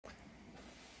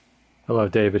Hello,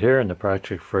 David here, and the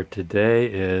project for today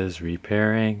is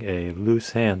repairing a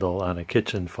loose handle on a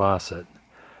kitchen faucet.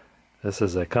 This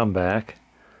is a comeback.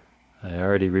 I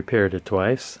already repaired it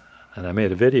twice, and I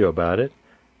made a video about it.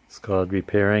 It's called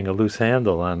repairing a loose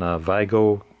handle on a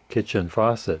Vigo kitchen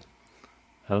faucet.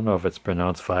 I don't know if it's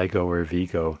pronounced Vigo or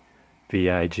Vigo,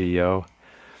 V-I-G-O.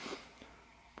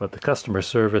 But the customer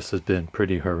service has been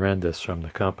pretty horrendous from the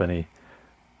company.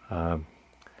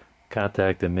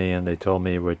 Contacted me and they told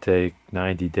me it would take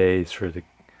 90 days for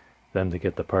them to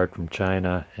get the part from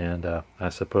China, and I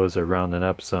suppose they're rounding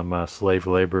up some slave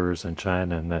laborers in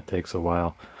China, and that takes a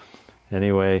while.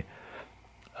 Anyway,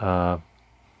 well,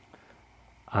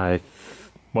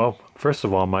 first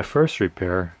of all, my first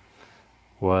repair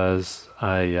was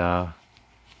I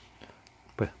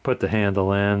put the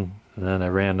handle in, and then I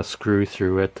ran a screw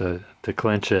through it to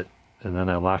clench it, and then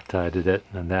I Loctited it,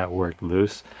 and that worked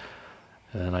loose.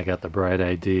 And I got the bright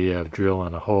idea of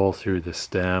drilling a hole through the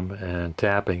stem and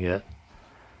tapping it,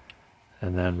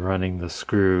 and then running the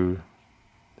screw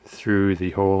through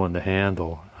the hole in the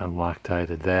handle and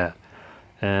Loctited that.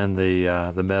 And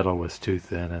the metal was too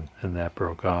thin, and that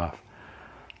broke off.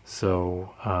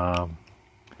 So I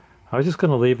was just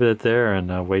going to leave it there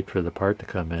and wait for the part to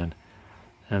come in.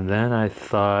 And then I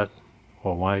thought,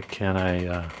 well, why can't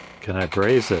I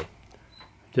braze it?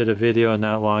 Did a video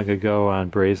not long ago on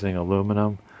brazing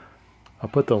aluminum. I'll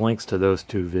put the links to those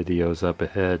two videos up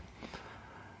ahead.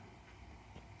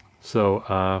 So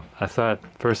I thought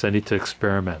first I need to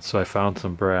experiment, so I found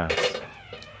some brass.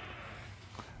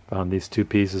 Found these two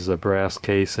pieces of brass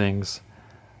casings,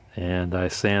 and I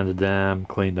sanded them,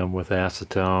 cleaned them with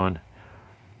acetone,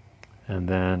 and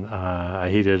then I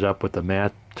heated it up with the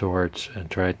mat torch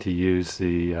and tried to use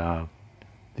the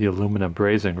aluminum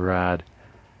brazing rod,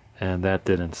 and that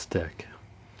didn't stick.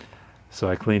 So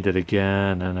I cleaned it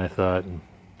again, and I thought,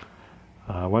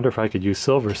 I wonder if I could use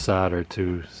silver solder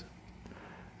to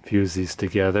fuse these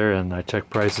together. And I checked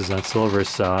prices on silver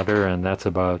solder, and that's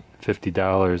about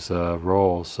 $50 a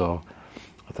roll. So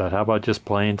I thought, how about just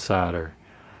plain solder?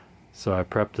 So I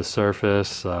prepped the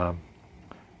surface. After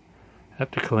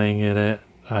cleaning it,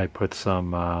 I put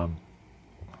some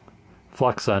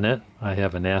flux on it. I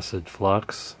have an acid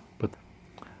flux, but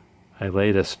I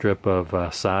laid a strip of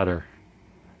solder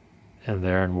in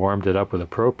there and warmed it up with a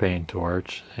propane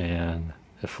torch, and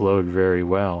it flowed very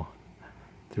well.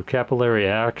 Through capillary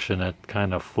action, it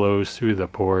kind of flows through the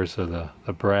pores of the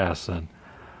brass, and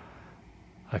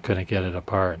I couldn't get it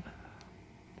apart.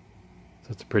 So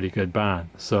it's a pretty good bond.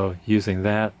 So using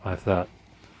that, I thought,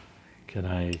 can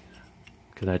I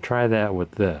try that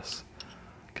with this?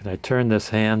 Can I turn this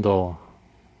handle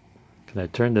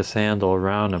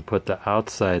around and put the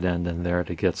outside end in there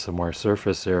to get some more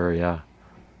surface area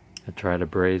and try to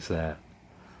braze that?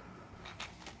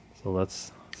 So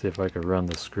let's see if I can run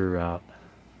the screw out.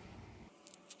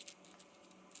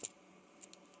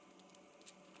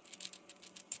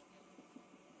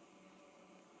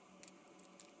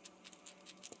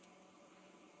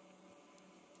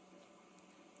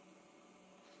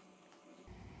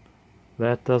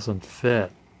 That doesn't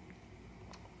fit.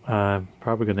 I'm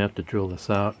probably going to have to drill this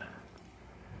out.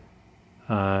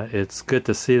 It's good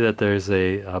to see that there's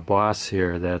a boss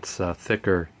here that's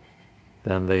thicker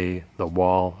than the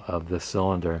wall of the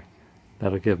cylinder.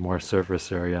 That'll give more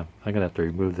surface area. I'm going to have to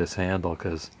remove this handle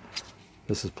because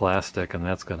this is plastic and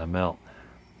that's going to melt.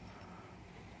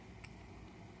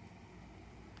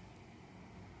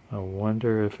 I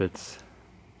wonder if it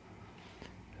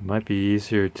might be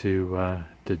easier to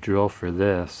drill for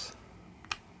this.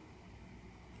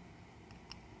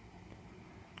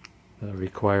 It'll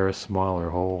require a smaller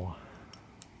hole.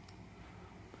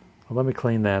 Well, let me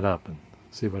clean that up and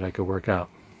see what I could work out.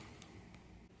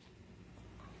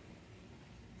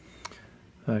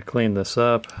 I cleaned this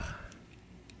up.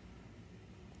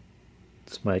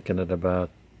 It's making it about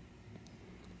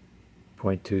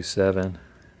 0.27.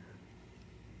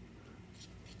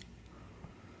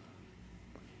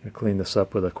 I clean this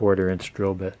up with a 1/4 inch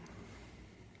drill bit.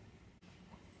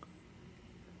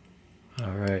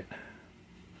 Alright.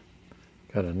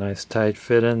 Got a nice tight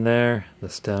fit in there. The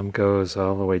stem goes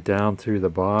all the way down through the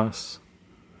boss.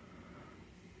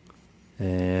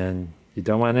 And you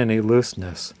don't want any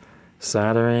looseness.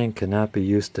 Soldering cannot be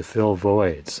used to fill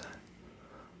voids.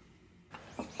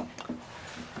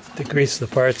 Degrease the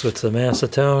parts with some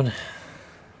acetone.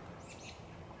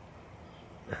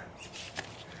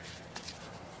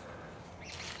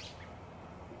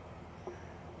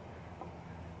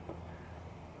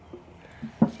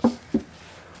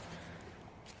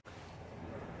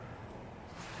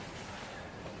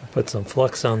 Put some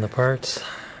flux on the parts.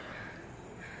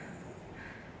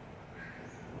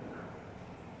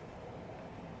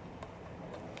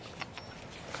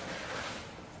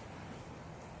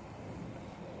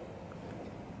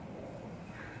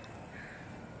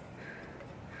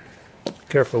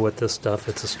 Careful with this stuff,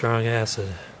 it's a strong acid.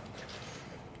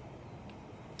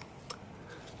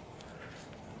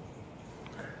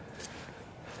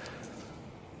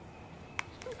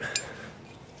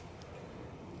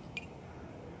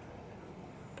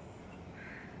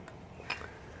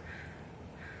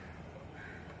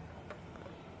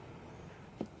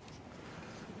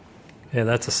 And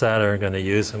that's a solder I'm going to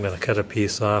use. I'm going to cut a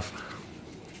piece off,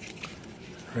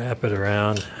 wrap it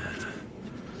around.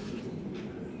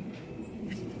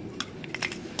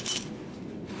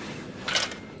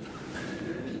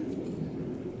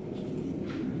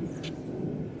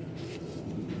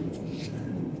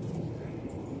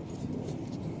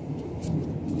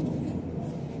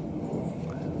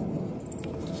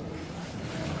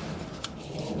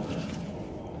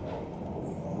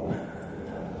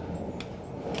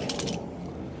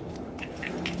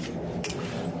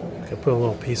 I put a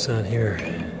little piece on here.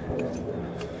 Got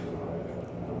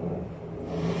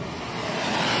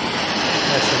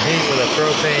some heat with a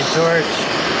propane torch.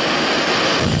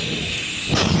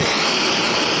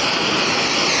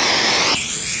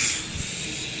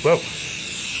 Whoa.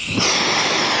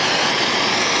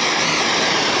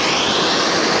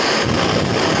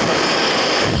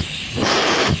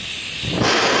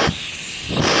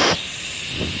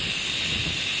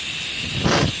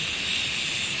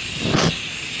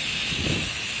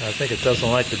 I think it doesn't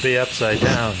like to be upside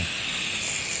down.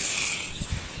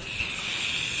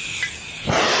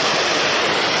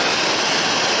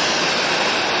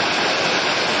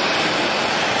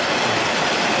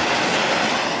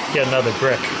 Get another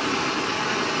brick.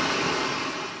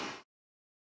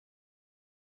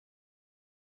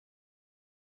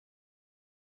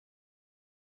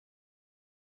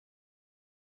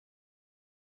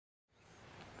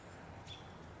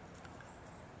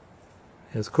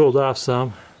 It's cooled off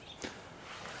some.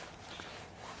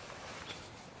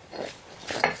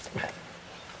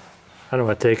 I don't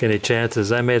want to take any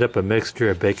chances. I made up a mixture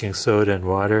of baking soda and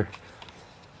water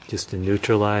just to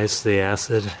neutralize the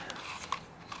acid.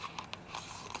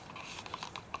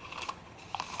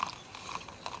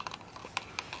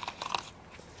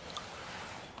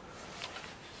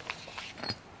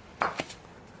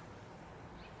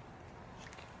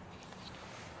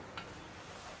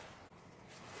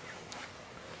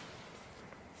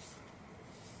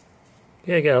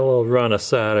 Yeah, I got a little run of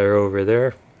solder over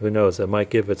there. Who knows, that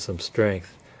might give it some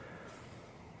strength.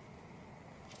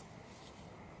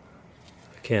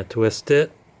 I can't twist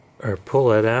it or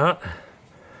pull it out.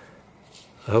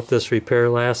 I hope this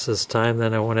repair lasts this time,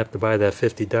 then I won't have to buy that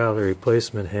 $50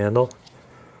 replacement handle.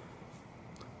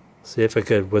 See if it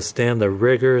could withstand the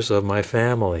rigors of my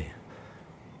family.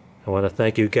 I want to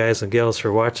thank you guys and gals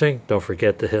for watching. Don't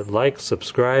forget to hit like,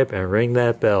 subscribe, and ring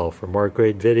that bell for more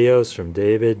great videos from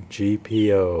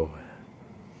davidgpo.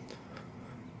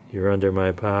 You're under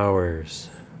my powers,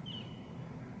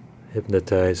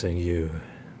 hypnotizing you.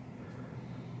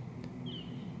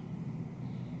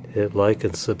 Hit like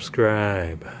and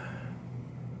subscribe.